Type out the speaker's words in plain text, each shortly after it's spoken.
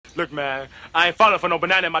Look, man, I ain't falling for no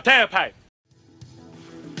banana in my tailpipe.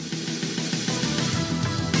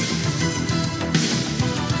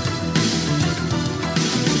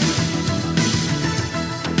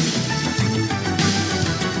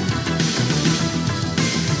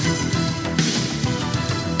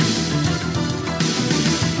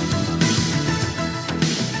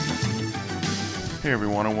 Hey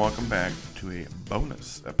everyone, and welcome back to a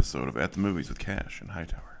bonus episode of At the Movies with Cash and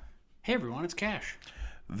Hightower. Hey everyone, it's Cash.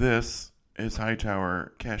 This is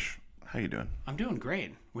Hightower. Cash, how you doing? I'm doing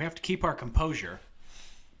great. We have to keep our composure.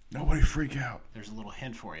 Nobody freak out. There's a little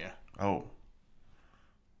hint for you. Oh.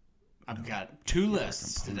 I've got two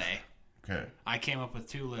lists today. Okay. I came up with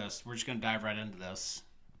two lists. We're just going to dive right into this.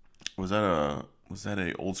 Was that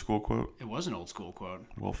a old school quote? It was an old school quote.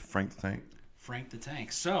 Well, Frank the Tank. Frank the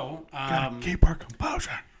Tank. So, Gotta keep our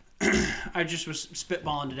composure. I just was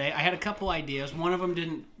spitballing today. I had a couple ideas. One of them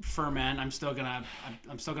didn't ferment. I'm still gonna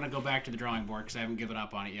go back to the drawing board because I haven't given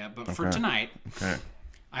up on it yet. But for tonight,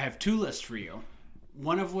 I have two lists for you.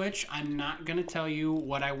 One of which I'm not gonna tell you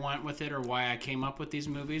what I want with it or why I came up with these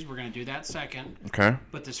movies. We're gonna do that second. Okay.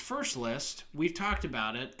 But this first list, we've talked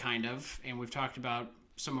about it kind of, and we've talked about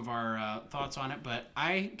some of our thoughts on it. But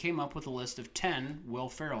I came up with a list of 10 Will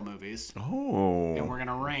Ferrell movies. Oh. And we're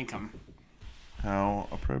gonna rank them. How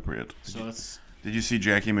appropriate. Did you see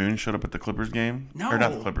Jackie Moon showed up at the Clippers game? No. Or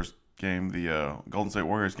not the Clippers game, the Golden State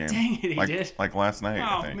Warriors game. Dang it, he did. Like last night,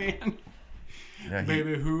 I Oh, think. man. Yeah,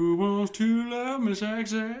 Baby, who wants to love me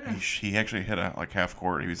sexy? He actually hit a half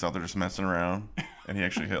court. He was out there just messing around, and he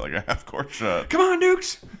actually hit like a half court shot. Come on,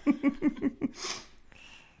 Dukes!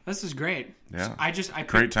 This is great. Yeah.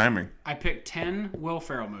 Great timing. I picked 10 Will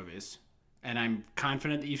Ferrell movies, and I'm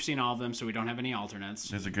confident that you've seen all of them, so we don't have any alternates.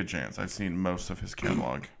 There's a good chance. I've seen most of his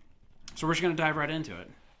catalog. So we're just going to dive right into it.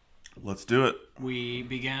 Let's do it. We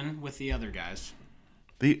begin with the other guys.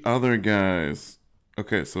 The other guys.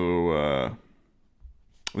 Okay, so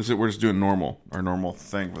we're just doing our normal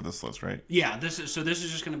thing for this list, right? Yeah, this is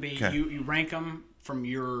just going to be you rank them from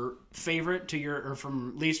your favorite to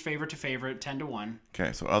from least favorite to favorite, 10 to 1.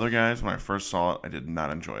 Okay, so other guys, when I first saw it, I did not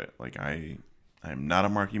enjoy it. Like I'm not a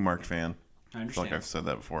Marky Mark fan. I understand. I feel like I've said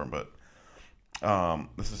that before, but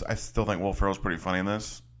I still think Will Ferrell's pretty funny in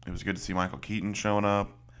this. It was good to see Michael Keaton showing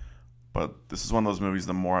up, but this is one of those movies.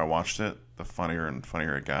 The more I watched it, the funnier and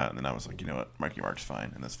funnier it got, and then I was like, you know what, Marky Mark's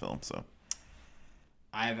fine in this film. So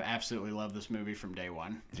I've absolutely loved this movie from day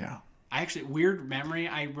one. Yeah. Weird memory.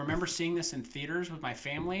 I remember seeing this in theaters with my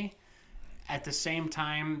family at the same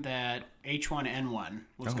time that H1N1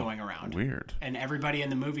 was going around. Weird. And everybody in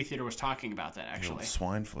the movie theater was talking about that, actually. The old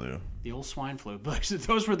swine flu. The old swine flu.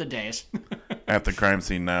 Those were the days. At the crime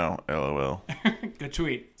scene now, LOL. Good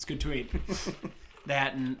tweet. It's a good tweet.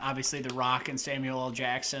 That and obviously The Rock and Samuel L.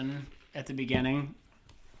 Jackson at the beginning.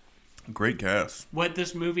 Great cast. What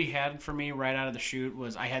this movie had for me right out of the chute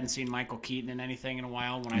was I hadn't seen Michael Keaton in anything in a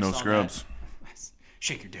while. When I saw Scrubs. That,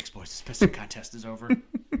 shake your dicks, boys. This pissing contest is over.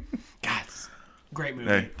 God, great movie.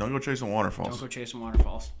 Hey, don't go chasing waterfalls. Don't go chasing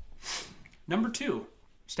waterfalls. Number 2,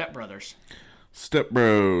 Step Brothers. Step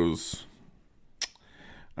Bros.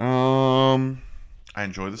 I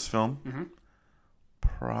enjoy this film. Mm-hmm.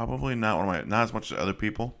 Probably not as much as other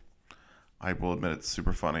people. I will admit it's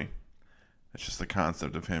super funny. It's just the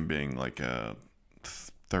concept of him being like a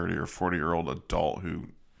 30 or 40-year-old adult who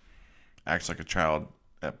acts like a child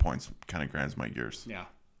at points kind of grinds my gears. Yeah.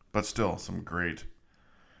 But still, some great.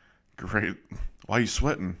 Why are you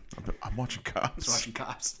sweating? I'm watching Cops. I was watching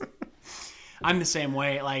Cops. I'm the same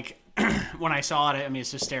way. Like, when I saw it, I mean,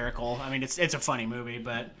 it's hysterical. I mean, it's a funny movie,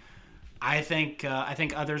 but I think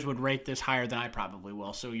others would rate this higher than I probably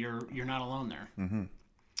will. So you're not alone there.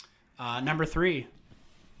 Mm-hmm. Number 3.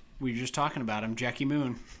 We were just talking about him, Jackie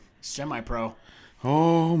Moon, semi-pro.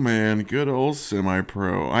 Oh, man, good old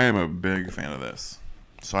semi-pro. I am a big fan of this.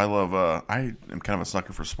 So I love, I am kind of a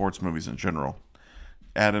sucker for sports movies in general.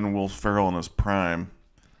 Add in Will Ferrell in his prime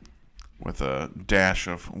with a dash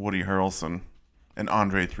of Woody Harrelson and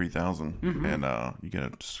Andre 3000. Mm-hmm. And you get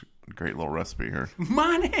a great little recipe here.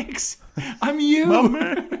 Monix! I'm you! My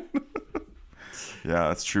man. Yeah,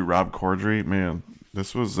 that's true. Rob Corddry, man,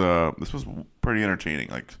 this was pretty entertaining.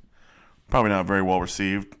 Like, probably not very well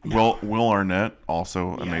received. No. Will Arnett,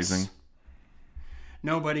 also amazing.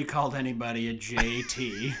 Nobody called anybody a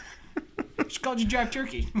JT. Just called you Jive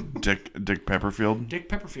Turkey. Dick Pepperfield. Dick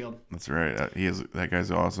Pepperfield. That's right. That guy's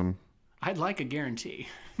awesome. I'd like a guarantee.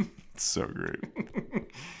 It's so great.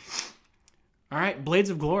 All right, Blades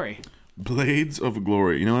of Glory. Blades of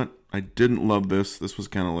Glory. You know what? I didn't love this. This was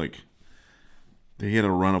kind of like they had a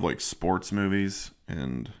run of like sports movies,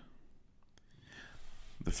 and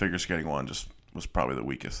the figure skating one just was probably the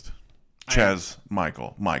weakest. Chaz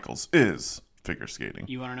Michaels is figure skating.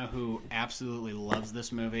 You want to know who absolutely loves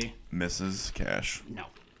this movie? Mrs. Cash.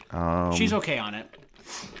 No. She's okay on it.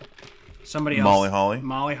 Somebody else. Molly Holly?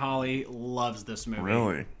 Molly Holly loves this movie.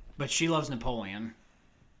 Really? But she loves Napoleon.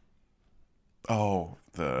 Oh,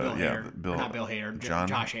 Bill Hader. Not Bill Hader. John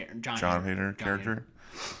Hader character.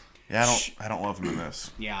 Yeah, I don't love him in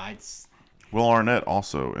this. Yeah, it's Will Arnett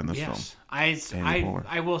also in this film.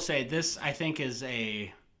 I will say this. I think is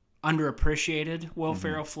a underappreciated Will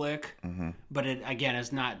Ferrell flick, but it again is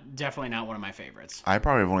definitely not one of my favorites. I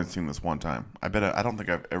probably have only seen this one time. I don't think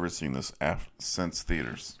I've ever seen this since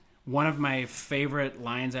theaters. One of my favorite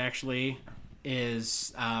lines actually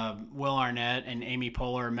is Will Arnett and Amy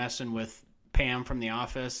Poehler messing with Pam from The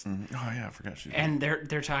Office. Oh yeah, I forgot she did. And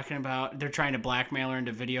they're talking about they're trying to blackmail her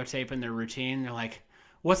into videotaping their routine. They're like,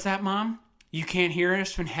 "What's that, Mom? You can't hear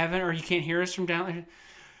us from heaven, or you can't hear us from down there?"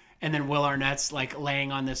 And then Will Arnett's like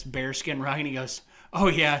laying on this bearskin rug, and he goes, "Oh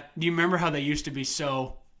yeah, do you remember how they used to be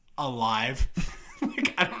so alive?"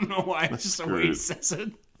 Like, I don't know why, it's just the way he says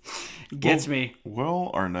it. Gets me.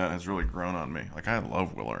 Will Arnett has really grown on me. Like, I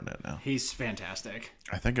love Will Arnett now. He's fantastic.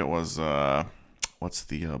 I think it was what's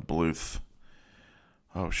the Bluth?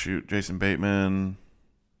 Oh shoot, Jason Bateman.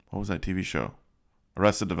 What was that TV show?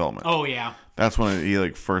 Arrested Development. Oh yeah. That's when he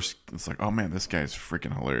like first. It's like, oh man, this guy's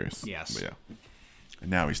freaking hilarious. Yes. But yeah.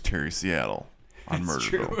 And now he's Terry Seattle on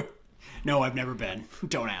Murderville. True. No, I've never been.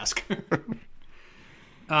 Don't ask.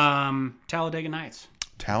 Talladega Nights.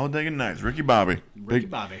 Talladega Nights. Ricky Bobby.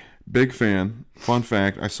 Bobby. Big fan. Fun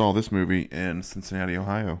fact: I saw this movie in Cincinnati,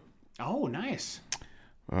 Ohio. Oh, nice.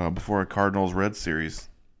 Before a Cardinals-Reds series.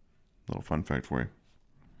 Little fun fact for you.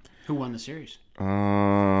 Who won the series?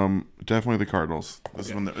 Definitely the Cardinals. This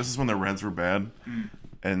is when the Reds were bad,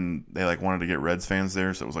 and they like wanted to get Reds fans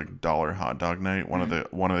there, so it was like dollar hot dog night. One of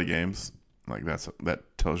the games. Like that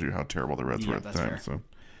tells you how terrible the Reds were at the time. Fair. So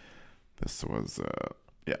this was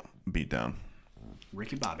beat down.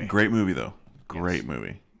 Ricky Bobby. Great movie though. Great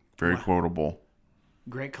movie. Very quotable.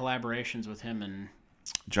 Great collaborations with him and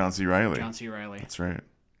John C. Reilly. That's right.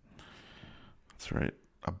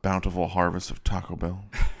 A bountiful harvest of Taco Bell.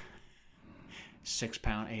 6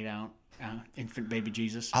 pound, 8 ounce infant baby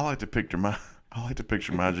Jesus. I like to picture my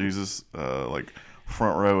Jesus like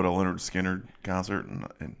front row at a Leonard Skinner concert,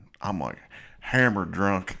 and I'm like hammered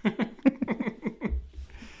drunk.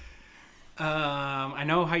 I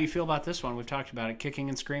know how you feel about this one. We've talked about it. Kicking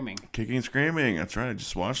and Screaming. That's right. I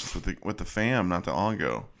just watched this with the fam not that long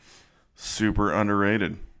ago. Super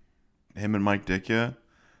underrated. Him and Mike Ditka.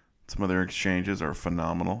 Some of their exchanges are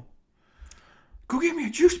phenomenal. Go get me a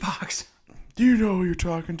juice box. Do you know who you're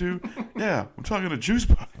talking to? Yeah, I'm talking to Juice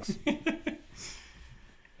Box.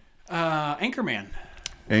 Anchorman.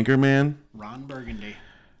 Ron Burgundy.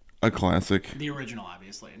 A classic. The original,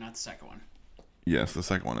 obviously, not the second one. Yes, the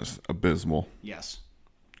second one is abysmal. Yes.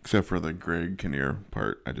 Except for the Greg Kinnear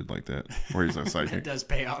part. I did like that. Where he's a psychic. It does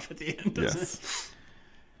pay off at the end, doesn't it?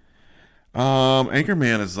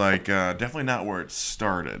 Anchorman is like definitely not where it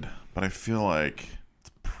started, but I feel like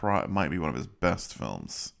it might be one of his best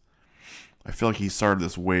films. I feel like he started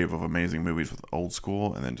this wave of amazing movies with Old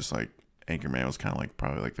School, and then just like Anchorman was kind of like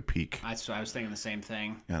probably like the peak. I was thinking the same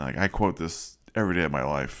thing. And like I quote this every day of my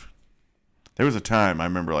life. There was a time I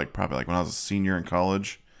remember like probably like when I was a senior in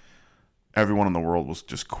college, everyone in the world was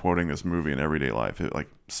just quoting this movie in everyday life. Like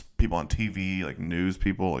people on TV, like news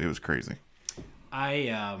people, it was crazy.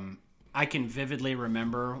 I can vividly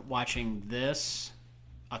remember watching this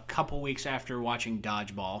a couple weeks after watching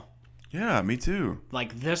Dodgeball. Yeah, me too.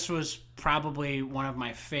 Like, this was probably one of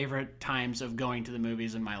my favorite times of going to the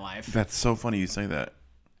movies in my life. That's so funny you say that.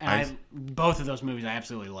 And both of those movies I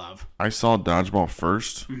absolutely love. I saw Dodgeball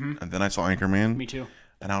first, and then I saw Anchorman. Me too.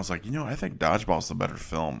 And I was like, I think Dodgeball's the better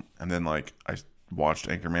film. And then, like, I watched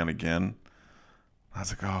Anchorman again. I was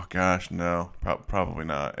like, oh gosh, no, probably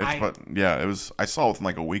not. It was. I saw it within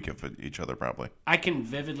like a week of each other, probably. I can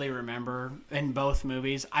vividly remember in both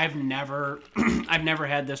movies. I've never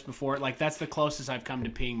had this before. Like, that's the closest I've come to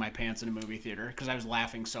peeing my pants in a movie theater because I was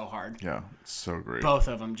laughing so hard. Yeah, so great. Both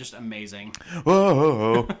of them, just amazing.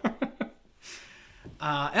 Whoa.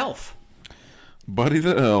 Elf. Buddy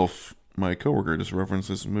the Elf. My coworker just referenced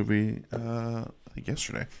this movie. I think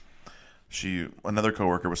yesterday. Another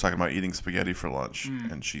coworker was talking about eating spaghetti for lunch,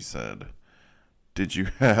 and she said, "Did you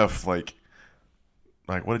have like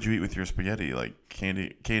what did you eat with your spaghetti? Like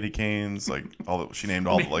candy canes, like all the." She named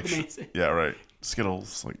all the like, yeah, right,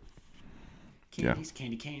 Skittles, like candies,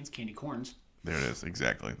 candy canes, candy corns. There it is,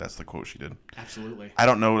 exactly. That's the quote she did. Absolutely. I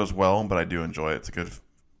don't know it as well, but I do enjoy it. It's a good,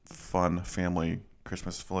 fun family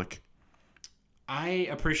Christmas flick. I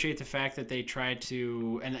appreciate the fact that they tried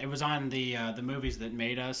to, and it was on the movies that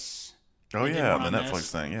made us. Oh They did yeah, one the on Netflix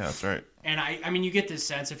this. thing. Yeah, that's right. And I mean, you get this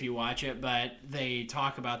sense if you watch it, but they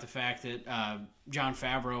talk about the fact that Jon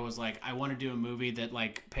Favreau was like, I want to do a movie that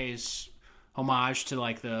like pays homage to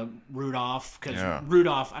like the Rudolph, because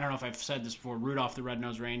Rudolph, I don't know if I've said this before, Rudolph the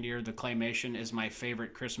Red-Nosed Reindeer, the claymation, is my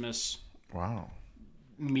favorite Christmas Wow.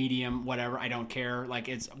 medium, whatever. I don't care. Like,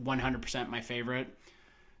 it's 100% my favorite.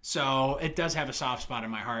 So it does have a soft spot in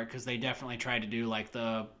my heart because they definitely tried to do like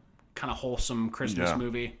the kind of wholesome Christmas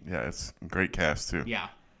movie. Yeah, it's a great cast too. Yeah.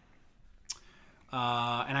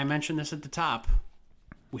 And I mentioned this at the top.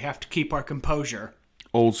 We have to keep our composure.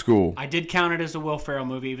 Old school. I did count it as a Will Ferrell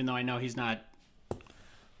movie, even though I know he's not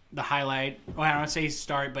the highlight. Well, I don't want to say he's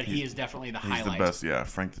starred, but he is definitely the highlight. He's the best, yeah.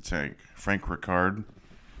 Frank the Tank. Frank Ricard.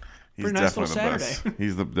 He's For a nice definitely the little best. Saturday.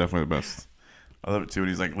 He's definitely the best. I love it too when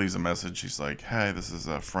he's like leaves a message. He's like, "Hey, this is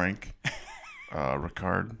Frank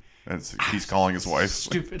Ricard." And he's calling his wife.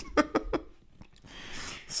 Stupid.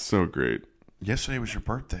 So great. Yesterday was your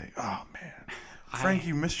birthday. Oh man, Frank,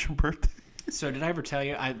 you missed your birthday. So did I ever tell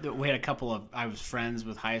you? We had a couple of. I was friends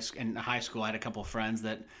with in high school. I had a couple of friends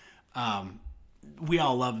that we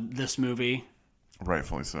all loved this movie.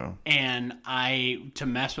 Rightfully so. And to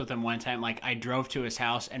mess with him one time, like I drove to his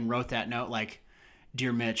house and wrote that note, like,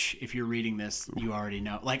 "Dear Mitch, if you're reading this, you already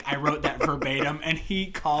know." Like I wrote that verbatim, and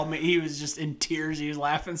he called me. He was just in tears. He was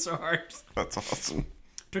laughing so hard. That's awesome.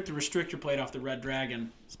 Took the restrictor plate off the Red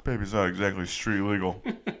Dragon. This baby's not exactly street legal.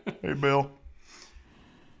 Hey, Bill.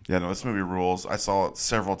 Yeah, no, this movie rules. I saw it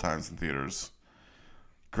several times in theaters.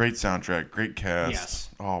 Great soundtrack, great cast. Yes.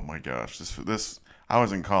 Oh my gosh, this. I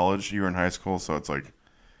was in college. You were in high school, so it's like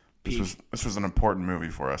this was an important movie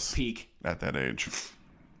for us. Peak. At that age.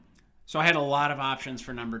 So I had a lot of options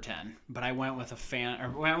for number 10, but I went with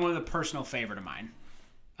a personal favorite of mine,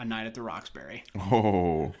 A Night at the Roxbury.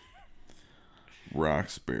 Oh,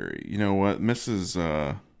 Roxbury. You know what, this is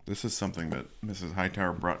something that Mrs.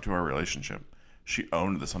 Hightower brought to our relationship. She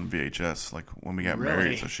owned this on VHS, like when we got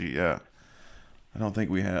married. So I don't think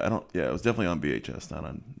we had. Yeah, it was definitely on VHS, not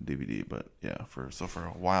on DVD. But yeah, for a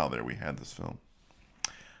while there, we had this film.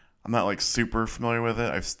 I'm not like super familiar with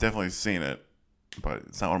it. I've definitely seen it, but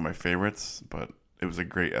it's not one of my favorites. But it was a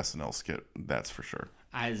great SNL skit, that's for sure.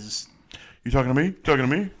 You talking to me? Talking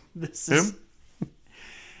to me?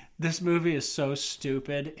 This movie is so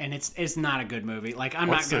stupid, and it's not a good movie. Like I'm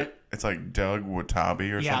not gonna. It's like Doug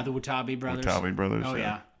Watabe or something. Yeah, the Watabe brothers. Watabe brothers. Oh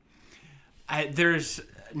yeah. There's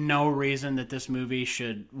no reason that this movie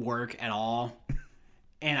should work at all,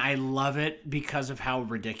 and I love it because of how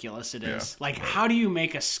ridiculous it is. Like, how do you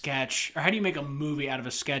make a sketch, or how do you make a movie out of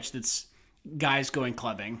a sketch that's guys going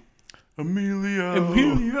clubbing?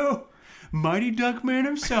 Emilio, Mighty Duckman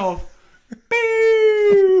himself.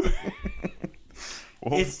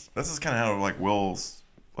 Well, this is kind of how like Will's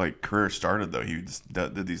like career started, though. He just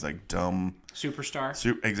did these like dumb superstar.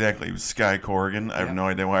 Exactly. He was Sky Corrigan. I have no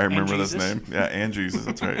idea why I remember this name. Yeah, and Jesus.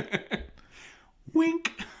 That's right.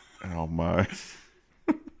 Wink. Oh my.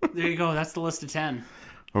 There you go. That's the list of 10.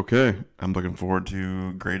 Okay, I'm looking forward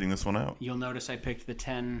to grading this one out. You'll notice I picked the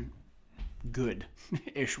 10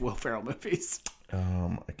 good-ish Will Ferrell movies.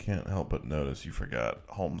 I can't help but notice you forgot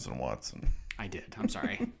Holmes and Watson. I did. I'm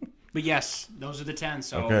sorry. But yes, those are the 10.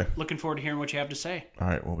 So looking forward to hearing what you have to say. All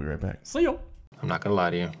right, we'll be right back. See you. I'm not gonna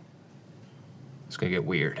lie to you. It's gonna get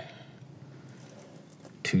weird.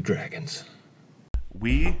 2 dragons.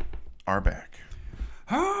 We are back.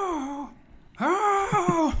 Oh,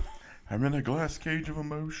 oh. I'm in a glass cage of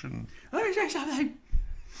emotion. Let me say something.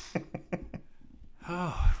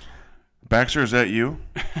 Oh. Baxter, is that you?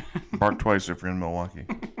 Bark twice if you're in Milwaukee.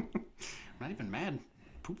 I'm not even mad.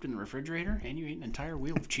 Pooped in the refrigerator and you ate an entire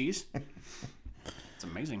wheel of cheese. It's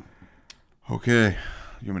amazing. Okay.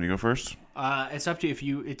 You want me to go first? It's up to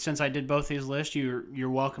you. Since I did both these lists, you're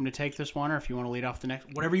welcome to take this one, or if you want to lead off the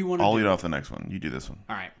next, whatever you want to do. I'll lead off the next one. You do this one.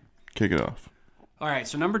 All right. Kick it off. All right.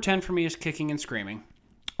 So number 10 for me is Kicking and Screaming.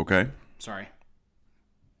 Okay. Sorry.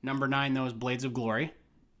 Number 9 though is Blades of Glory.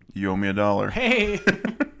 You owe me $1. Hey.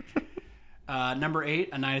 Number 8,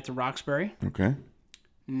 A Night at the Roxbury. Okay.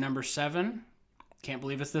 Number 7, can't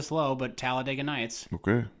believe it's this low, but Talladega Nights.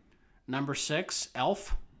 Okay. Number 6,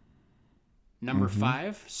 Elf. Number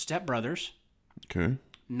 5, Step Brothers. Okay.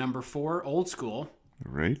 Number 4, Old School.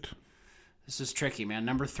 Right. This is tricky, man.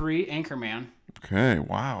 Number 3, Anchorman. Okay.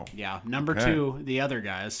 Wow. Yeah. Number 2, The Other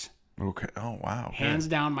Guys. Okay. Oh, wow. Okay. Hands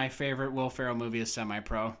down, my favorite Will Ferrell movie is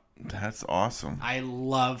Semi-Pro. That's awesome. I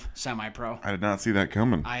love Semi-Pro. I did not see that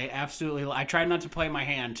coming. I tried not to play my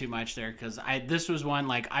hand too much there because this was one,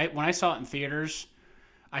 like, when I saw it in theaters,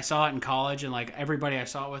 I saw it in college, and like everybody I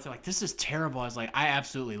saw it with, they're like, this is terrible. I was like, I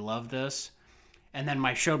absolutely love this. And then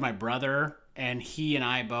I showed my brother, and he and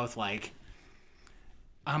I both like,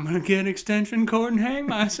 I'm gonna get an extension cord and hang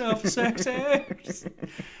myself, sexy.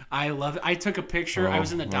 I love it. I took a picture. I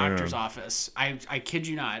was in the doctor's office. I kid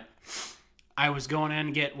you not. I was going in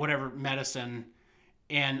to get whatever medicine,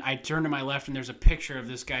 and I turned to my left, and there's a picture of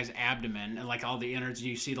this guy's abdomen, and like all the innards.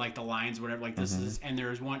 You see like the lines, whatever. Like this is, and there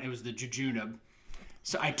was one. It was the jejunum.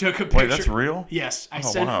 So I took a picture. Wait, that's real? Yes, I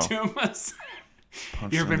sent it to him.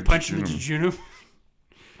 You ever been the punched in the jejunum?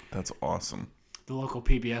 That's awesome. The local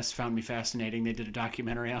PBS found me fascinating. They did a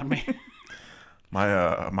documentary on me.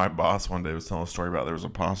 My boss one day was telling a story about there was a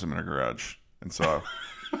possum in her garage, and so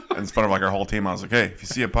in front of like our whole team, I was like, "Hey, if you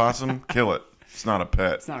see a possum, kill it. It's not a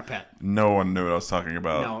pet." It's not a pet. No one knew what I was talking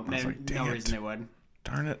about. No, I was like, no reason they would.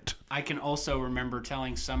 Darn it. I can also remember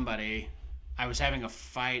telling somebody I was having a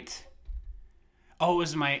fight. Oh, it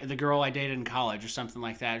was the girl I dated in college or something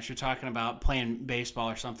like that. She was talking about playing baseball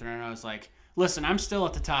or something, and I was like, "Listen, I'm still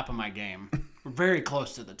at the top of my game. We're very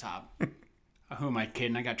close to the top." Who am I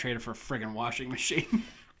kidding? I got traded for a friggin' washing machine.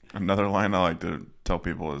 Another line I like to tell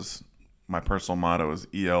people is my personal motto is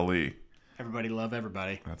ELE. Everybody love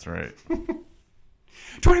everybody. That's right.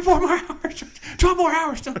 24 more hours. 12 more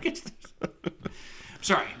hours. Don't get this.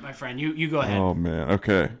 Sorry, my friend. You go ahead. Oh man.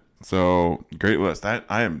 Okay. So great list.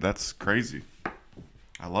 That's crazy.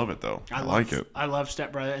 I love it though. I like it. I love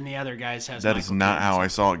Step Brother, and the other guys has. That is not how I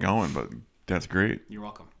saw it going, but that's great. You're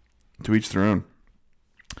welcome. To each their own.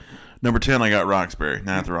 Number 10, I got Roxbury.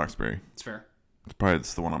 Not the Roxbury. It's fair.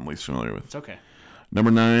 It's the one I'm least familiar with. It's okay. Number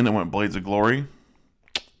 9, I went Blades of Glory.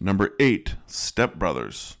 Number 8, Step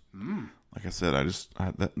Brothers. Like I said,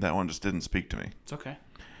 that one just didn't speak to me. It's okay.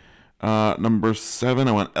 Number 7,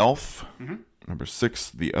 I went Elf. Number 6,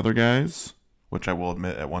 The Other Guys, which I will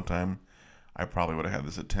admit at one time I probably would have had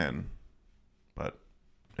this at 10, but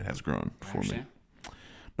it has grown for me.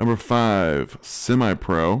 Number 5,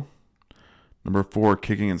 Semi-Pro. Number 4,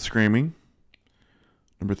 Kicking and Screaming.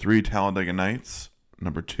 Number 3, Talladega Nights.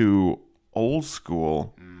 Number 2, Old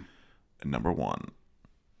School. And number 1,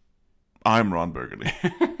 I'm Ron Burgundy.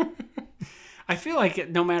 I feel like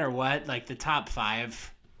no matter what, like the top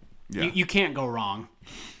 5, you can't go wrong.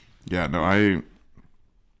 Yeah, no,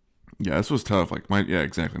 this was tough. Like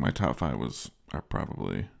exactly. My top 5 was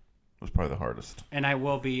probably the hardest. And I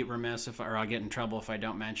will be remiss or I'll get in trouble if I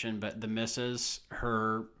don't mention, but the missus,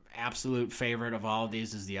 her absolute favorite of all of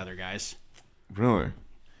these is The Other Guys. Really?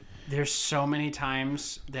 There's so many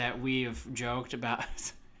times that we have joked about,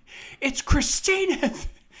 it's Christina.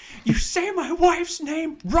 You say my wife's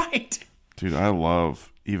name right. Dude, I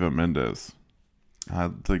love Eva Mendes.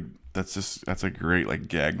 That's a great like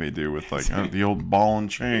gag they do with like the old ball and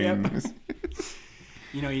chain. Yep.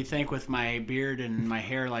 You think with my beard and my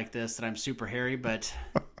hair like this that I'm super hairy, but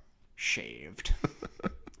shaved.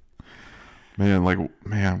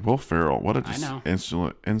 Will Ferrell, what a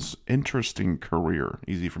interesting career.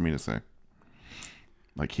 Easy for me to say.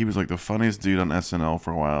 Like he was like the funniest dude on SNL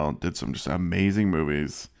for a while. Did some just amazing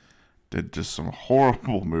movies. Did just some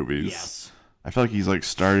horrible movies. Yes. I feel like he's like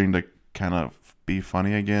starting to kind of be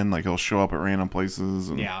funny again. Like he'll show up at random places.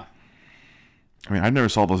 And, yeah. I mean, I never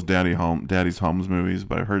saw those Daddy's Homes movies,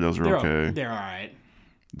 but I heard those were okay. They're all right.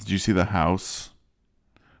 Did you see The House?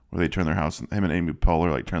 Where they turn their house, him and Amy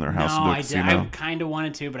Poehler turn their house into a casino? I kind of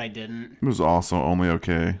wanted to, but I didn't. It was also only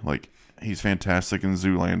okay. Like, he's fantastic in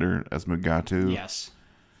Zoolander as Mugatu. Yes.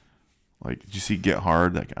 Like, did you see Get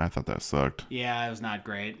Hard? I thought that sucked. Yeah, it was not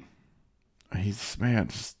great. He's,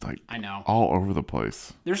 just like I know. all over the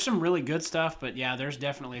place. There's some really good stuff, but yeah, there's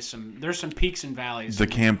definitely some peaks and valleys. The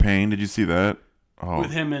Campaign, did you see that? Oh,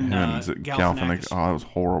 with him and Galifianakis. Oh, that was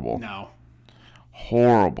horrible. No.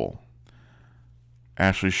 Horrible.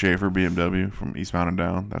 Ashley Schaefer, BMW from Eastbound and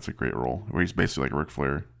Down. That's a great role. Where he's basically like Ric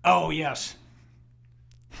Flair. Oh, yes.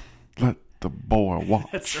 Let the boy watch.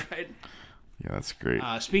 That's right. Yeah, that's great.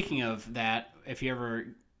 Speaking of that, have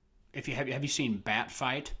you seen Bat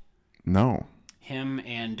Fight? No. Him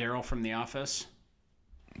and Daryl from The Office.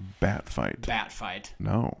 Bat Fight. Bat Fight.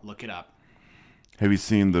 No. Look it up. Have you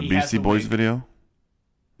seen the Beastie Boys video?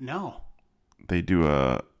 No. They do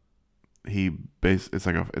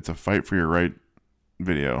it's a fight for your right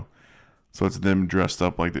video. So it's them dressed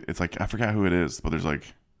up like it's like I forgot who it is, but there's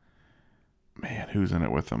like who's in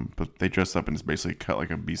it with them? But they dress up and it's basically cut like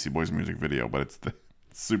a Beastie Boys music video, but it's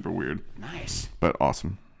super weird. Nice. But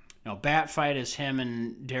awesome. No, Bat Fight is him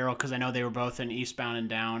and Daryl because I know they were both in Eastbound and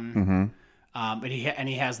Down. Mm-hmm. But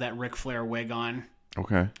he has that Ric Flair wig on.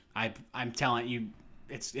 Okay. I'm telling you,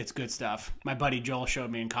 it's good stuff. My buddy Joel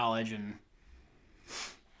showed me in college, and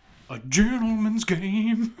A gentleman's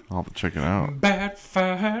game. I'll have to check it out. Bat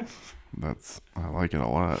fight. I like it a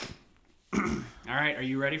lot. All right, are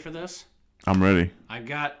you ready for this? I'm ready. I'm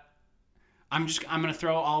gonna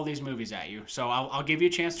throw all these movies at you. So I'll give you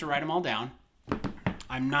a chance to write them all down.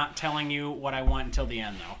 I'm not telling you what I want until the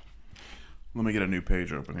end, though. Let me get a new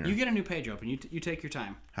page open here. You get a new page open. You take your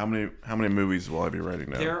time. How many movies will I be writing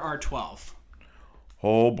down? There are 12.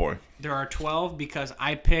 Oh boy. There are 12 because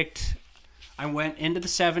I went into the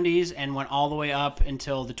 70s and went all the way up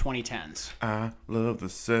until the 2010s. I love the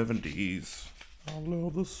 70s. I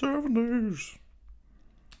love the 70s.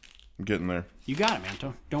 I'm getting there. You got it,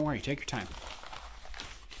 man. Don't worry. Take your time.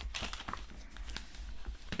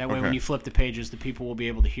 That way, when you flip the pages, the people will be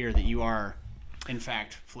able to hear that you are, in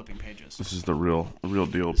fact, flipping pages. This is the real deal,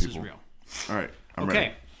 people. This is real. All right, I'm ready.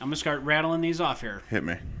 Okay, I'm going to start rattling these off here. Hit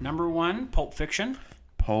me. Number 1, Pulp Fiction.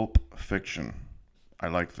 Pulp Fiction. I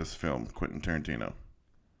like this film, Quentin Tarantino.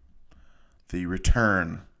 The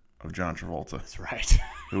Return of John Travolta, That's right.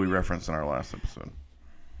 who we referenced in our last episode.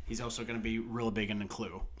 He's also going to be real big in the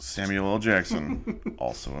Clue. Samuel L. Jackson,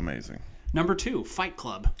 also amazing. Number 2, Fight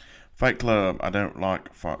Club. Fight Club. I don't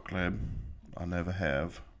like Fight Club. I never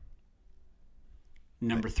have.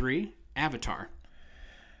 Number 3, Avatar.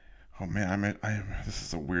 Oh man, this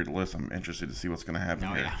is a weird list. I'm interested to see what's going to happen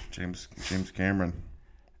here. Yeah. James Cameron,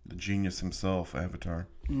 the genius himself, Avatar.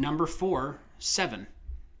 Number 4, Seven.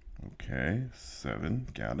 Okay, 7,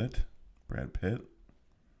 got it. Brad Pitt.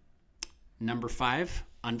 Number 5,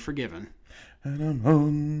 Unforgiven. And I'm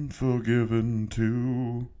unforgiven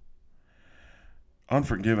too.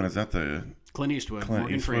 Unforgiven, is that the Clint Eastwood, Clint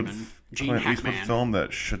Morgan Eastwood, Freeman, Gene Clint Hackman. Eastwood film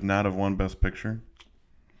that should not have won Best Picture?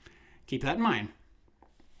 Keep that in mind.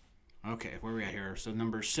 Okay, where are we at here? So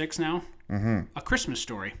number 6 now. A Christmas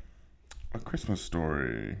Story. A Christmas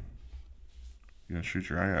Story. You gonna shoot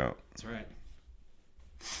your eye out. That's right.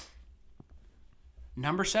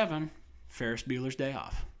 Number 7, Ferris Bueller's Day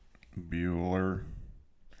Off. Bueller.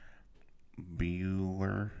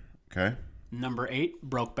 Okay. Number 8,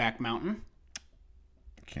 Brokeback Mountain.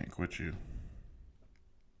 Can't quit you.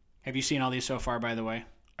 Have you seen all these so far, by the way?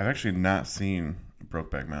 I've actually not seen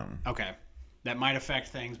Brokeback Mountain. Okay. That might affect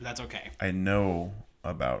things, but that's okay. I know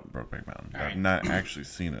about Brokeback Mountain, but I've not actually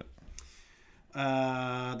seen it.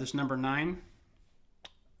 This number 9. 1,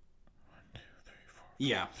 2, 3, 4.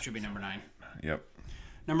 Yeah, should be number 9. Yep.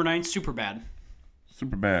 Number 9, Superbad.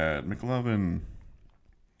 Superbad. McLovin.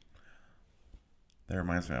 That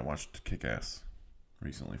reminds me, I watched Kick-Ass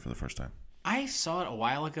recently for the first time. I saw it a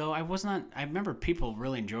while ago. I remember people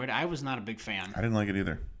really enjoyed it. I was not a big fan. I didn't like it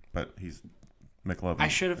either, but he's McLovin. I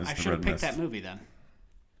should have picked that movie then.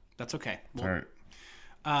 That's okay. All right.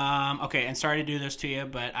 Okay, and sorry to do this to you,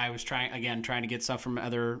 but I was trying to get stuff from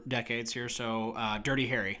other decades here. So, Dirty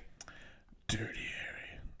Harry. Dirty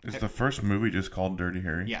Harry. Is the first movie just called Dirty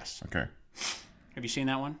Harry? Yes. Okay. Have you seen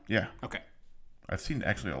that one? Yeah. Okay. I've seen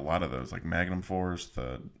actually a lot of those, like Magnum Force,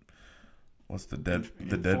 what's the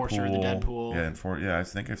Deadpool? Enforcer, the Deadpool. Yeah, I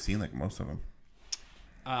think I've seen like most of them.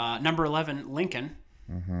 Number 11, Lincoln.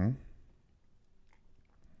 Mm-hmm.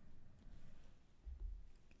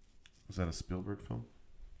 Was that a Spielberg film?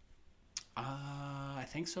 I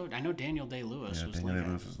think so. I know Daniel Day-Lewis was Daniel Lincoln.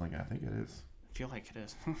 Day-Lewis was Lincoln. I think it is. I feel like it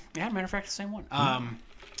is. Yeah, matter of fact, the same one.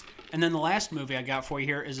 And then the last movie I got for you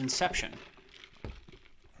here is Inception.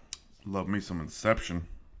 Love me some Inception.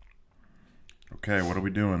 Okay, what are we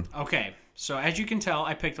doing? Okay, so as you can tell,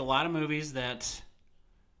 I picked a lot of movies that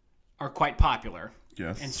are quite popular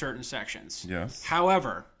in certain sections. Yes.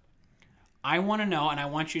 However, I want to know, and I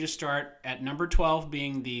want you to start at number 12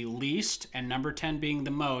 being the least and number 10 being the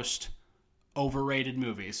most overrated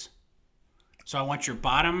movies. So I want your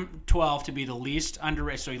bottom 12 to be the least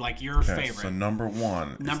underrated, so like your favorite. So number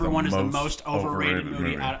 1 is the most overrated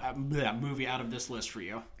movie out of this list for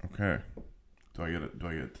you. Okay. Do I get it?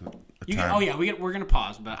 To You time? can, oh yeah, we're gonna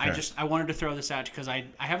pause, but okay. I wanted to throw this out because I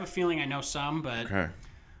have a feeling I know some, but okay.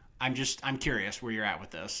 I'm curious where you're at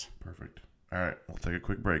with this. Perfect. All right, we'll take a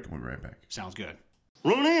quick break and we'll be right back. Sounds good.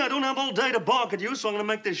 Rooney, I don't have all day to bark at you, so I'm going to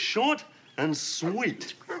make this short and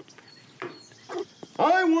sweet.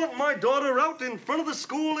 I want my daughter out in front of the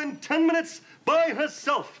school in 10 minutes by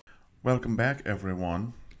herself. Welcome back,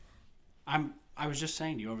 everyone. I was just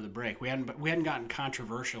saying to you over the break, we hadn't gotten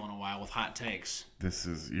controversial in a while with hot takes.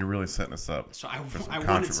 You're really setting us up. So for some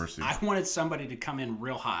controversy. I wanted somebody to come in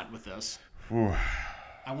real hot with this. Ooh.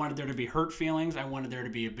 I wanted there to be hurt feelings. I wanted there to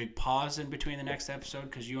be a big pause in between the next episode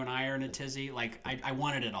because you and I are in a tizzy. Like I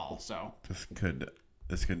wanted it all. So this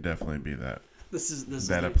could definitely be that.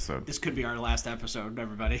 That episode. This could be our last episode,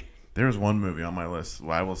 everybody. There's one movie on my list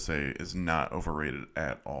who I will say is not overrated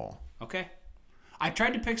at all. Okay. I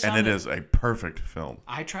tried to pick some. And it is a perfect film.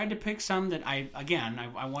 I tried to pick some that I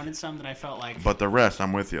wanted some that I felt like. But the rest,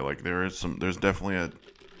 I'm with you. Like there's definitely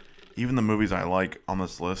even the movies I like on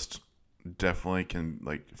this list definitely can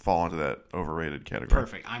like fall into that overrated category.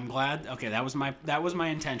 Perfect. I'm glad. Okay, that was my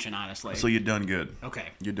intention, honestly. So you've done good. Okay.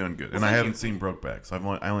 You've done good. Well, and I haven't seen Brokeback, so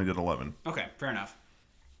I only did 11. Okay, fair enough.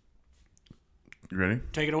 You ready?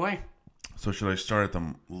 Take it away. So should I start at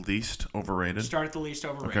the least overrated? Start at the least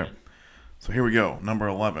overrated. Okay. So here we go. Number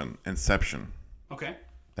 11, Inception. Okay.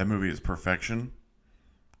 That movie is perfection,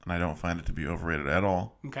 and I don't find it to be overrated at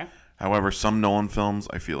all. Okay. However, some Nolan films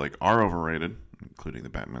I feel like are overrated, including the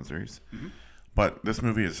Batman series. Mm-hmm. But this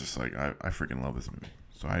movie is just like I freaking love this movie.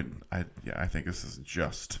 So I think this is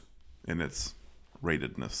just in its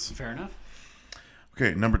ratedness. Fair enough.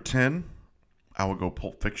 Okay, number 10, I will go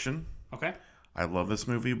Pulp Fiction. Okay. I love this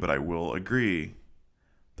movie, but I will agree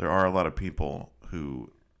there are a lot of people who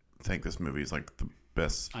think this movie is like the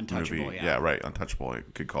best Untouchable, movie. yeah. Right, Untouchable,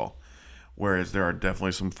 good call. Whereas there are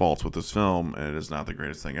definitely some faults with this film, and it is not the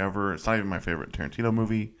greatest thing ever. It's not even my favorite Tarantino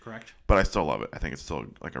movie. Correct. But I still love it. I think it's still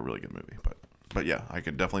like a really good movie. But yeah, I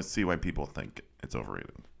could definitely see why people think it's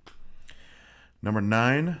overrated. Number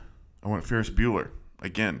 9, I went Ferris Bueller.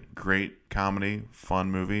 Again, great comedy, fun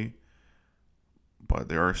movie. But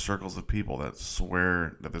there are circles of people that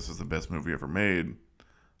swear that this is the best movie ever made,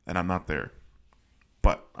 and I'm not there.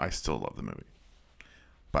 But I still love the movie.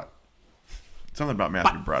 But something about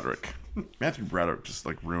Matthew Broderick. Matthew Broderick just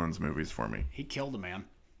like ruins movies for me. He killed a man.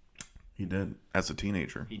 He did as a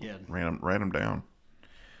teenager. He did. Ran him down.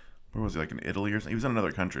 Where was he? Like in Italy or something? He was in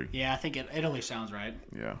another country. Yeah, I think Italy sounds right.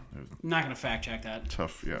 Yeah, it was I'm not gonna fact check that.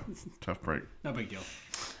 tough. Yeah, tough break. No big deal.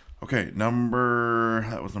 Okay,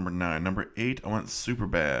 that was number 9. Number 8, I went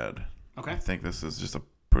Superbad. Okay. I think this is just a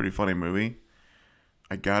pretty funny movie.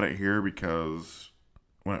 I got it here because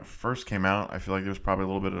when it first came out, I feel like there was probably a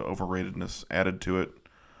little bit of overratedness added to it,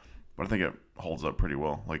 but I think it holds up pretty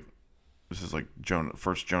well. Like this is like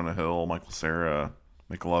first Jonah Hill, Michael Cera,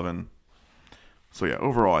 McLovin. So yeah,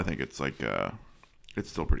 overall, I think it's like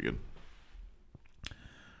it's still pretty good.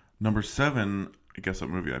 Number 7, I guess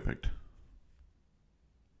what movie I picked.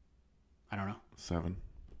 I don't know. 7.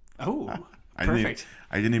 Oh, I perfect.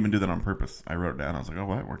 I didn't even do that on purpose. I wrote it down. I was like, oh,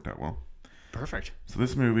 well, that worked out well. Perfect. So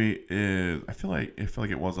this movie is, I feel like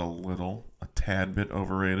it was a tad bit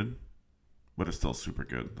overrated, but it's still super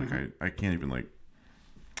good. Like I can't even like,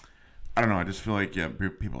 I don't know. I just feel like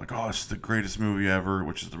people are like, oh, this is the greatest movie ever,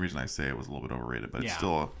 which is the reason I say it was a little bit overrated. But it's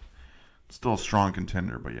still a strong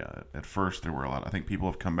contender. But yeah, at first there were a lot. I think people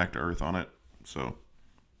have come back to earth on it, so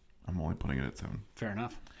I'm only putting it at 7. Fair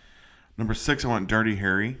enough. Number 6, I went Dirty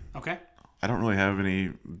Harry. Okay. I don't really have any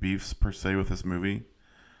beefs per se with this movie.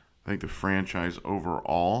 I think the franchise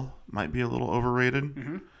overall might be a little overrated.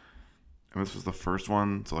 Mm-hmm. And this was the first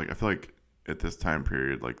one, so like I feel like at this time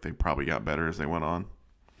period, like they probably got better as they went on.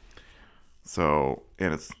 So,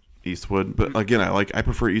 and it's Eastwood, but again, I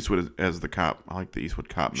prefer Eastwood as the cop. I like the Eastwood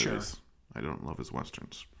cop movies. I don't love his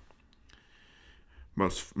westerns.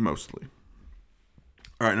 Mostly.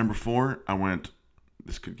 All right, number 4, I went.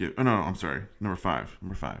 This could get. Oh no, I'm sorry. Number 5.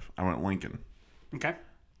 I went Lincoln. Okay.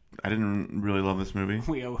 I didn't really love this movie.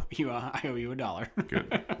 I owe you $1.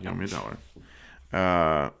 Good. You owe me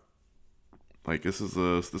 $1. Like this was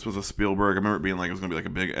a Spielberg. I remember it being like it was gonna be like a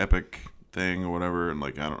big epic thing or whatever, and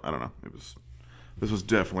like I don't know. This was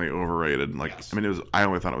definitely overrated. Like yes. I mean, I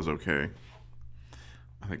only thought it was okay.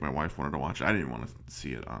 I think my wife wanted to watch it. I didn't want to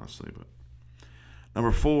see it honestly, but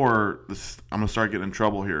number 4. I'm gonna start getting in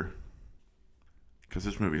trouble here because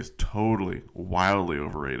this movie is totally wildly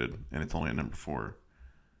overrated, and it's only at number 4.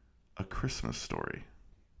 A Christmas Story.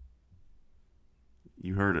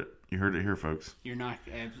 You heard it. You heard it here, folks. You're not.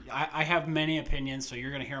 I have many opinions, so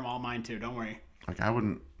you're gonna hear them all mine too. Don't worry. Like I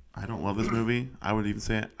don't love this movie. I would even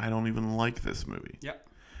say I don't even like this movie. Yep.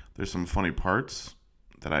 There's some funny parts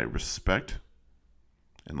that I respect,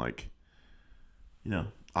 and like, there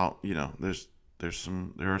are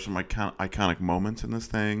some iconic moments in this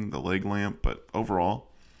thing, the leg lamp, but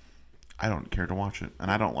overall, I don't care to watch it, and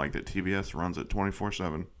I don't like that TBS runs it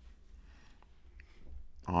 24/7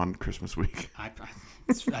 on Christmas week.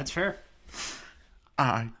 That's fair.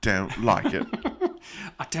 I don't like it.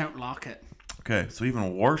 I don't like it. Okay, so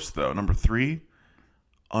even worse though, number 3,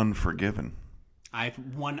 Unforgiven.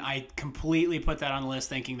 I completely put that on the list,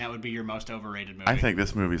 thinking that would be your most overrated movie. I think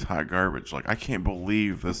this movie's hot garbage. Like I can't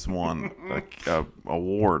believe this won like a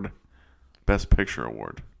award, Best Picture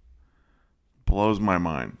award. Blows my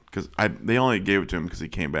mind because they only gave it to him because he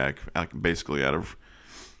came back basically out of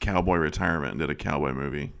cowboy retirement and did a cowboy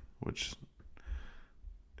movie, which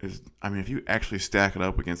is, I mean, if you actually stack it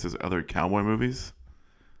up against his other cowboy movies,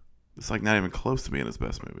 it's like not even close to being his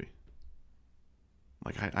best movie.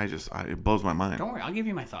 Like it blows my mind. Don't worry, I'll give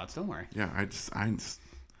you my thoughts. Don't worry. Yeah, I just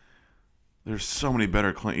there's so many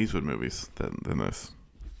better Clint Eastwood movies than this.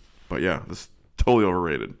 But yeah, this is totally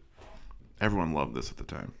overrated. Everyone loved this at the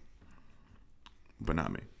time, but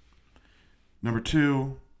not me. Number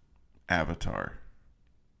 2, Avatar.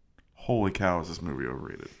 Holy cow, is this movie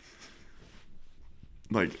overrated?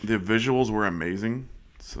 Like, the visuals were amazing.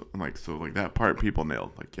 So that part people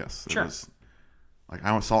nailed. Like, yes, it was. Like,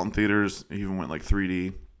 I saw it in theaters. It even went like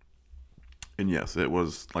 3D. And yes, it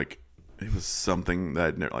was something that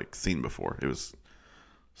I'd never seen before. It was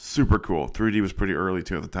super cool. 3D was pretty early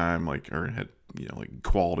too at the time. Or it had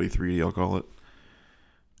quality 3D, I'll call it.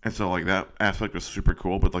 And so that aspect was super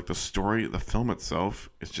cool. But the story, the film itself,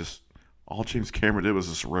 is just all James Cameron did was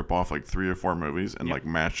just rip off 3 or 4 movies and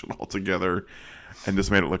mash it all together, and just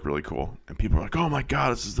made it look really cool. And people were like, "Oh my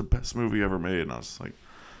god, this is the best movie ever made!" And I was like,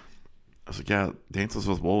 "Yeah, Dances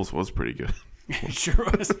with Wolves was pretty good." It sure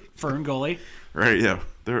was. Fern Gully. Right? Yeah.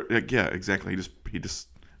 Yeah. Exactly. He just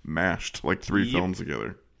mashed 3 films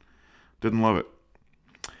together. Didn't love it.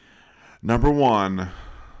 Number 1,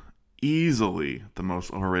 easily the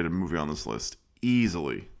most overrated movie on this list.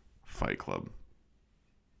 Easily, Fight Club.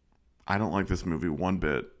 I don't like this movie one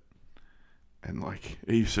bit. And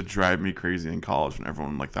it used to drive me crazy in college when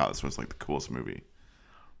everyone thought this was the coolest movie.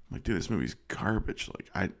 I'm like, dude, this movie's garbage.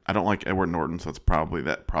 I don't like Edward Norton, so it's probably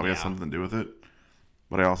has something to do with it.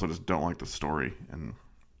 But I also just don't like the story, and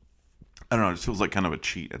I don't know, it just feels like kind of a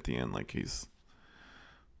cheat at the end. He's,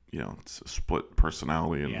 it's a split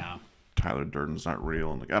personality, and Tyler Durden's not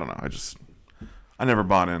real, and I don't know. I never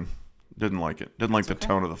bought in. Didn't like it. Didn't like the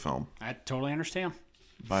tone of the film. I totally understand.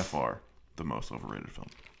 By far, the most overrated film.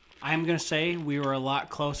 I'm gonna say we were a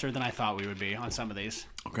lot closer than I thought we would be on some of these.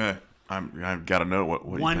 Okay, I've got to know what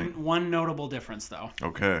you think. One notable difference though.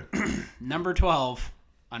 Okay. Number 12,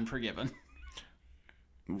 Unforgiven.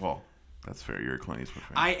 Well, that's fair. You're a Clint Eastwood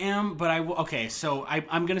fan. I am, but okay. So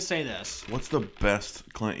I'm gonna say this. What's the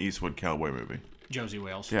best Clint Eastwood cowboy movie? Josie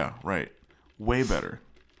Wales. Yeah, right. Way better.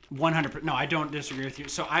 100%. No, I don't disagree with you.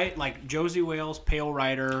 So I like Josie Wales, Pale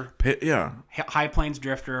Rider. Yeah. High Plains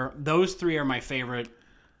Drifter. Those 3 are my favorite,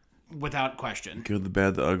 without question. Good, the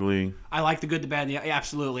Bad, the Ugly. I like the Good, the Bad, the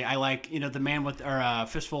absolutely. I like the Man with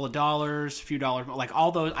Fistful of Dollars, Few Dollars,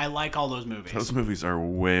 all those. I like all those movies. Those movies are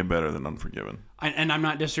way better than Unforgiven. And I'm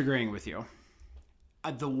not disagreeing with you.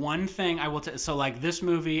 The one thing I will this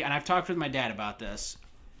movie, and I've talked with my dad about this.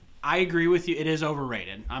 I agree with you. It is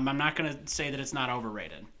overrated. I'm not going to say that it's not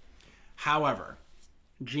overrated. However,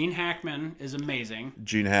 Gene Hackman is amazing.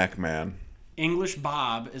 Gene Hackman. English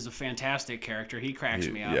Bob is a fantastic character. He cracks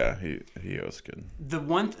me up. Yeah, he was good.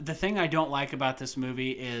 The thing I don't like about this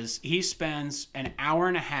movie is he spends an hour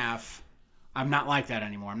and a half. I'm not like that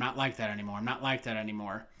anymore. I'm not like that anymore. I'm not like that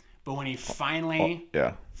anymore. But when he finally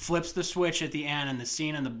flips the switch at the end and the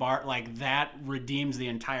scene in the bar, that redeems the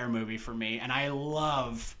entire movie for me. And I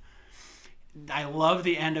love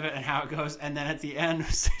the end of it and how it goes. And then at the end,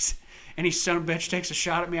 and he son of a bitch takes a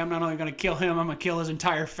shot at me. I'm not only going to kill him, I'm going to kill his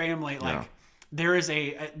entire family. There is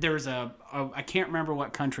a I can't remember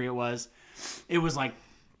what country it was. It was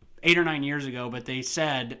 8 or 9 years ago, but they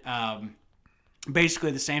said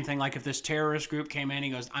basically the same thing. If this terrorist group came in, he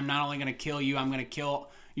goes, I'm not only going to kill you, I'm going to kill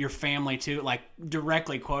your family too.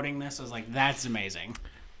 Directly quoting this, I was like, that's amazing.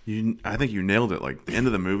 I think you nailed it. The end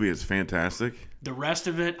of the movie is fantastic. The rest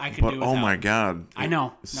of it, I could do without. Oh my god! I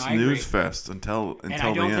know. Snooze fest until and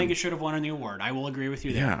I don't the think end. it should have won any award. I will agree with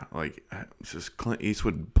you there. Yeah, it's just Clint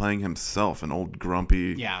Eastwood playing himself, an old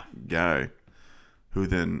grumpy guy, who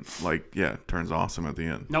then turns awesome at the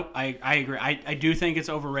end. Nope, I agree. I do think it's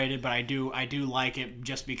overrated, but I do like it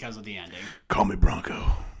just because of the ending. Call me Bronco.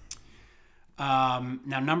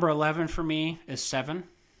 Now number 11 for me is Seven.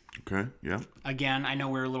 Okay, yeah. Again, I know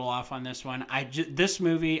we're a little off on this one. This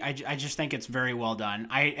movie, I just think it's very well done.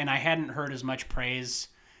 I hadn't heard as much praise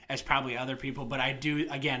as probably other people, but I do.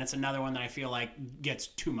 Again, it's another one that I feel gets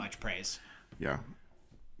too much praise. Yeah.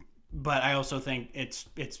 But I also think it's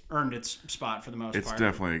earned its spot for the most part. It's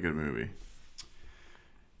definitely a good movie.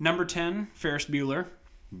 Number 10, Ferris Bueller.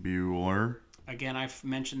 Bueller. Again, I've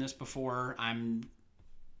mentioned this before.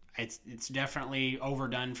 It's definitely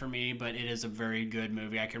overdone for me, but it is a very good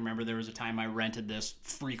movie. I can remember there was a time I rented this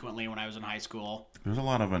frequently when I was in high school. There's a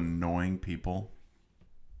lot of annoying people.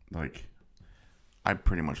 I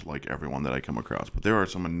pretty much like everyone that I come across, but there are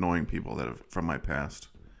some annoying people that have from my past.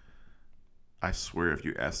 I swear, if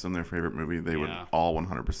you ask them their favorite movie, they would all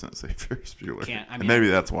 100% say Ferris Bueller. And maybe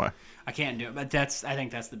that's why. I can't do it, but I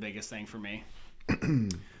think that's the biggest thing for me.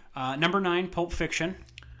 Number 9, Pulp Fiction.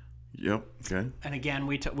 Yep. Okay. And again,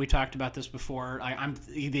 we talked about this before. I'm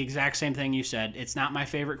the exact same thing you said. It's not my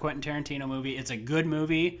favorite Quentin Tarantino movie. It's a good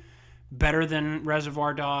movie, better than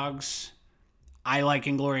Reservoir Dogs. I like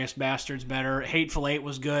Inglourious Bastards better. Hateful Eight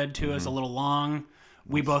was good too. It's a little long.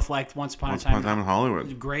 We both liked Once Upon a Time in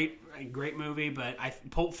Hollywood. Great movie, but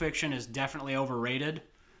Pulp Fiction is definitely overrated.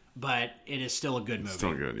 But it is still a good movie.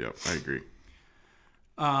 Still good. Yep, I agree.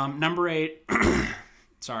 Number 8.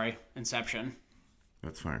 Sorry, Inception.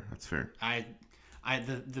 That's fair. That's fair.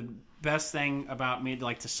 The best thing about me,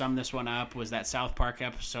 like, to sum this one up, was that South Park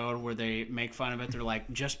episode where they make fun of it. They're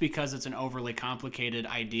like, just because it's an overly complicated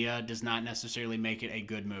idea does not necessarily make it a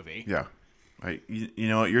good movie. Yeah. You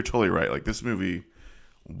know what? You're totally right. Like, this movie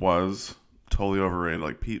was totally overrated.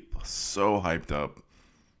 Like, people so hyped up.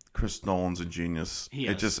 Chris Nolan's a genius.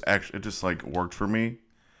 It just like worked for me.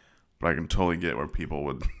 But I can totally get where people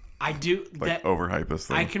would overhype this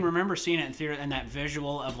thing. I can remember seeing it in theater, and that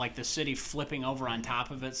visual of like the city flipping over on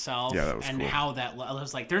top of itself. Yeah, that was and cool. How that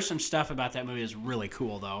was like. There's some stuff about that movie that's really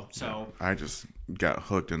cool though. So yeah, I just got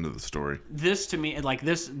hooked into the story. This to me, like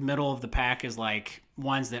this middle of the pack, is like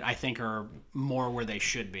ones that I think are more where they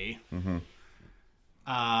should be. Mm-hmm.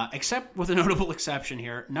 Except with a notable exception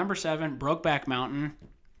here. Number 7, Brokeback Mountain.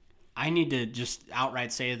 I need to just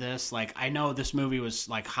outright say this. Like, I know this movie was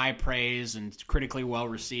like high praise and critically well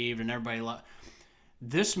received, and everybody loved.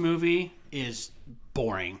 This movie is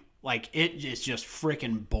boring. Like, it is just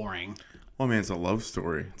freaking boring. Well, man, it's a love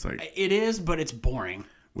story. It's like it is, but it's boring.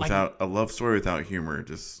 Without a love story without humor, it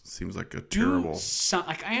just seems like a terrible.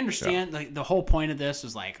 Like, I understand. Like, the whole point of this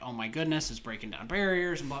is like, oh my goodness, it's breaking down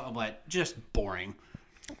barriers and blah blah blah. Just boring.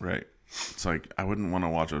 Right. It's like I wouldn't want to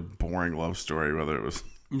watch a boring love story, whether it was.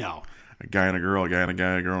 No. A guy and a girl, a guy and a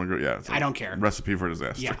guy, a girl and a girl. Yeah. I don't care. Recipe for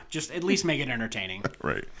disaster. Yeah. Just at least make it entertaining.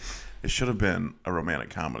 Right. It should have been a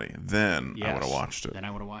romantic comedy. Then I would have watched it. Then I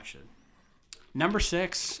would have watched it. Number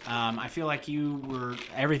 6, I feel like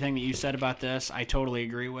everything that you said about this, I totally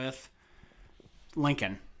agree with.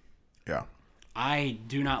 Lincoln. Yeah. I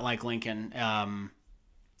do not like Lincoln.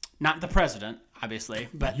 Not the president, obviously,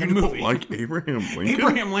 but you the movie. Like Abraham Lincoln?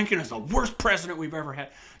 Abraham Lincoln is the worst president we've ever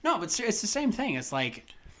had. No, but it's the same thing. It's like...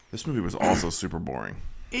 This movie was also super boring.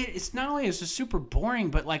 It's not only is it super boring,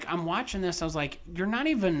 but like I'm watching this, I was like, you're not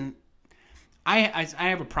even... I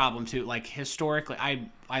have a problem too. Like historically,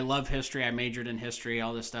 I love history. I majored in history,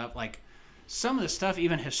 all this stuff. Like some of the stuff,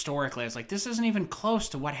 even historically, it's like, this isn't even close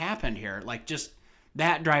to what happened here. Like just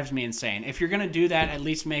that drives me insane. If you're going to do that, at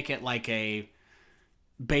least make it like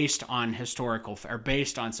based on historical or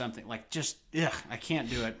based on something like just, I can't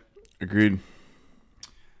do it. Agreed.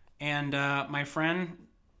 And my friend,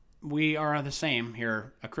 we are the same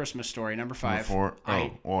here. A Christmas Story, number 5. Number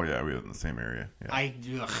 4. Oh, yeah, we live in the same area.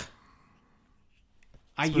 Yeah.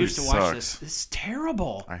 I used to watch this. It's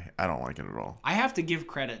terrible. I don't like it at all. I have to give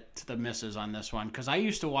credit to the missus on this one because I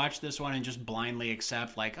used to watch this one and just blindly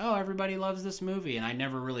accept like, oh, everybody loves this movie, and I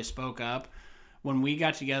never really spoke up. When we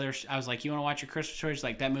got together, I was like, you want to watch A Christmas Story? She's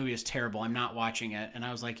like, that movie is terrible. I'm not watching it. And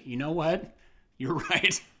I was like, you know what? You're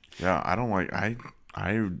right. Yeah, I don't like...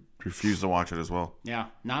 I refuse to watch it as well. Yeah,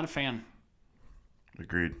 not a fan.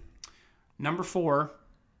 Agreed. Number 4,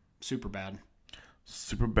 Superbad.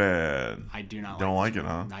 Superbad. I do not don't like it,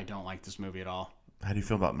 huh? I don't like this movie at all. How do you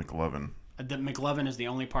feel about McLovin? The McLovin is the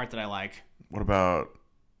only part that I like. What about...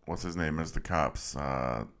 What's his name as the cops?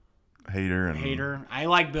 Hader. I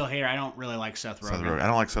like Bill Hader. I don't really like Seth Rogen. I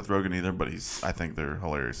don't like Seth Rogen either, but I think they're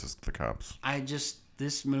hilarious as the cops.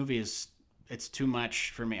 This movie it's too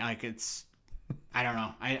much for me. Like I don't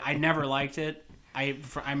know. I never liked it. I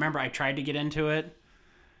remember I tried to get into it.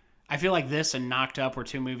 I feel like this and Knocked Up were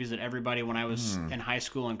 2 movies that everybody when I was in high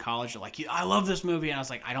school and college are like, I love this movie, and I was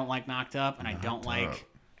like, I don't like Knocked Up, and I don't like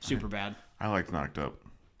Superbad. I liked Knocked Up.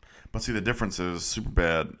 But see, the difference is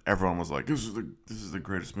Superbad, everyone was like, this is the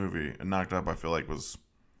greatest movie. And Knocked Up, I feel like, was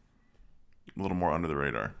a little more under the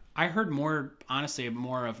radar. I heard more on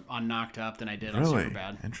Knocked Up than I did on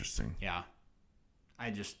Superbad. Interesting. Yeah.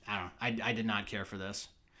 I don't know. I did not care for this.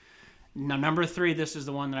 Now, number 3, this is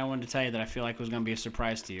the one that I wanted to tell you that I feel like was going to be a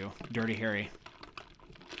surprise to you. Dirty Harry.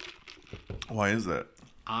 Why is that?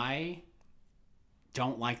 I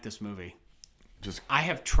don't like this movie. I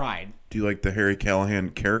have tried. Do you like the Harry Callahan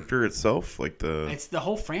character itself? It's the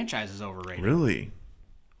whole franchise is overrated. Really?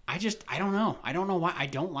 I don't know. I don't know why. I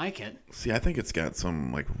don't like it. See, I think it's got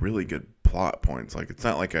some really good plot points. Like it's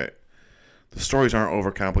not like the stories aren't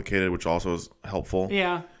overcomplicated, which also is helpful.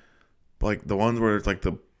 Yeah. But the ones where it's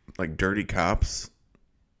the dirty cops,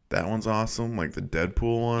 that one's awesome. Like the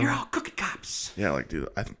Deadpool one. You're all crooked cops. Yeah, dude,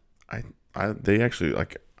 they actually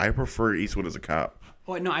I prefer Eastwood as a cop.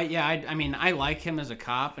 Well, no, I mean, I like him as a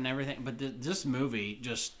cop and everything, but this movie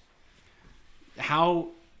just how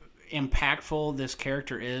impactful this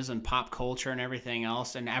character is in pop culture and everything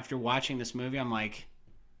else. And after watching this movie, I'm like,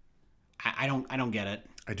 I don't get it.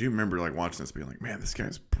 I do remember like watching this, being like, man, this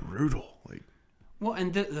guy's brutal. Like, well,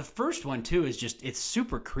 and the first one too is just it's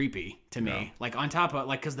super creepy to me. Like on top of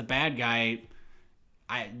like because the bad guy.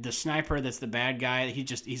 The sniper that's the bad guy,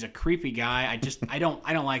 he's a creepy guy. I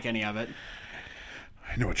don't like any of it.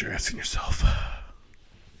 I know what you're asking yourself.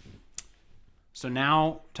 So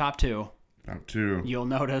now top two. Top two. You'll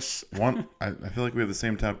notice one. I feel like we have the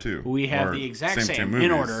same top two. We have the exact same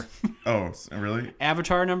in order. Oh, really?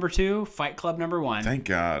 Avatar number 2, Fight Club number 1. Thank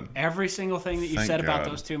God. Every single thing that you said about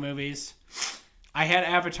those two movies. I had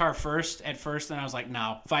Avatar at first, and I was like,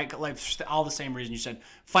 no, Fight Club, like, all the same reason you said.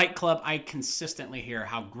 Fight Club, I consistently hear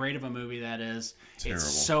how great of a movie that is.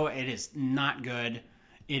 Terrible. It is not good.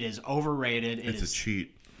 It is overrated. It's a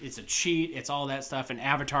cheat. It's a cheat. It's all that stuff. And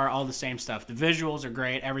Avatar, all the same stuff. The visuals are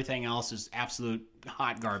great. Everything else is absolute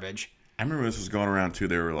hot garbage. I remember this was going around, too.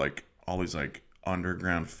 There were, like, all these, like,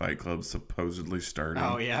 underground fight clubs supposedly starting.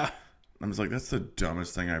 Oh, yeah. I was like, that's the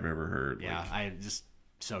dumbest thing I've ever heard. Yeah, like,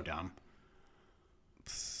 so dumb.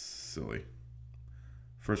 Silly.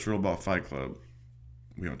 First rule about Fight Club: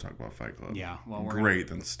 we don't talk about Fight Club. Yeah, well,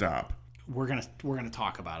 then stop. We're gonna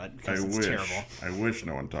talk about it because it's terrible. I wish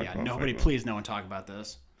no one talked about. Nobody, please, no one talk about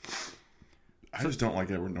this. I just don't like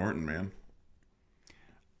Edward Norton, man.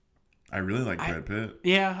 I really like Brad Pitt.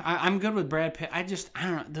 Yeah, I'm good with Brad Pitt. I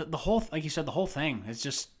don't know the whole, like you said, the whole thing is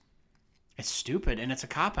just it's stupid and it's a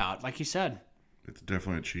cop out, like you said. It's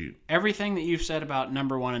definitely a cheat. Everything that you've said about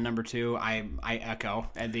number 1 and number 2, I echo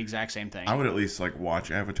at the exact same thing. I would at least like watch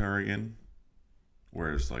Avatar again,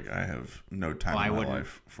 whereas like I have no time in my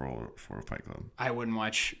life for a Fight Club. I wouldn't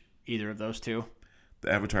watch either of those two.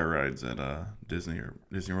 The Avatar rides at Disney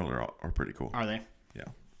World are pretty cool. Are they? Yeah.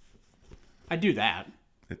 I do that.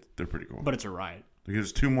 They're pretty cool. But it's a ride.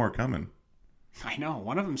 There's 2 more coming. I know.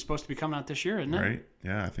 One of them's supposed to be coming out this year, isn't it? Right?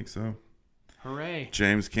 Yeah, I think so. Hooray.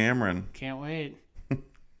 James Cameron. Can't wait.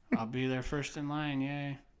 I'll be there first in line.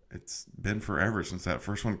 Yay. It's been forever since that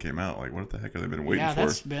first one came out. Like, what the heck have they been waiting for? Yeah,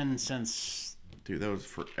 that's been since... Dude, that was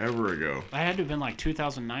forever ago. That had to have been like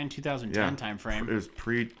 2009, 2010 time frame. It was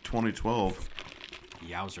pre-2012.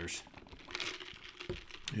 Yowzers.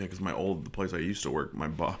 Yeah, because the place I used to work, my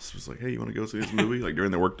boss was like, hey, you want to go see this movie? Like,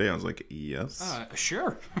 during the workday, I was like, yes.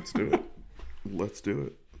 Sure. Let's do it. Let's do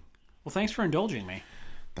it. Well, thanks for indulging me.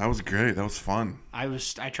 That was great. That was fun. I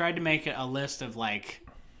tried to make a list of like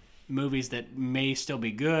movies that may still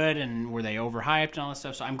be good and were they overhyped and all that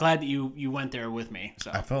stuff. So I'm glad that you went there with me. So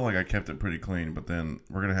I felt like I kept it pretty clean, but then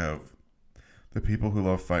we're gonna have the people who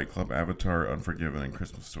love Fight Club, Avatar, Unforgiven, and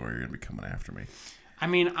Christmas Story are gonna be coming after me. I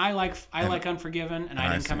mean, I like Unforgiven, and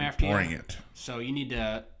I didn't come after you. Bring it. So you need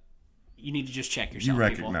to just check yourself.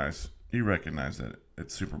 You recognize that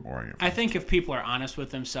it's super boring. I think if people are honest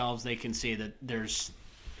with themselves, they can see that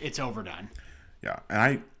it's overdone. Yeah,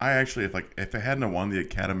 and I actually, if it hadn't won the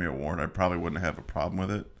Academy Award, I probably wouldn't have a problem with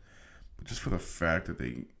it. But just for the fact that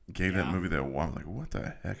they gave that movie that award, I'm like, what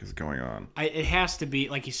the heck is going on? It has to be,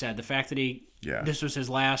 like you said, the fact that this was his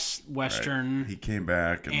last Western. Right. He came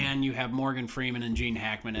back. And you have Morgan Freeman and Gene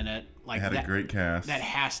Hackman in it. Like, they had a great cast. That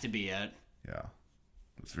has to be it. Yeah,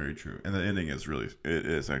 it's very true. And the ending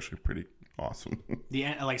is actually pretty awesome.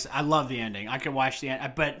 I love the ending. I could watch the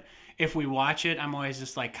end, but if we watch it, I'm always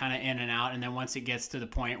just like kind of in and out. And then once it gets to the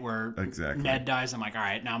point where Ned dies, I'm like, all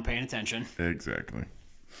right, now I'm paying attention. Exactly.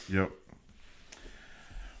 Yep.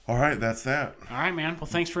 All right, that's that. All right, man. Well,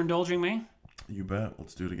 thanks for indulging me. You bet.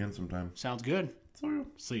 Let's do it again sometime. Sounds good. See ya.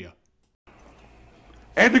 See ya.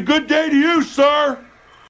 And a good day to you, sir.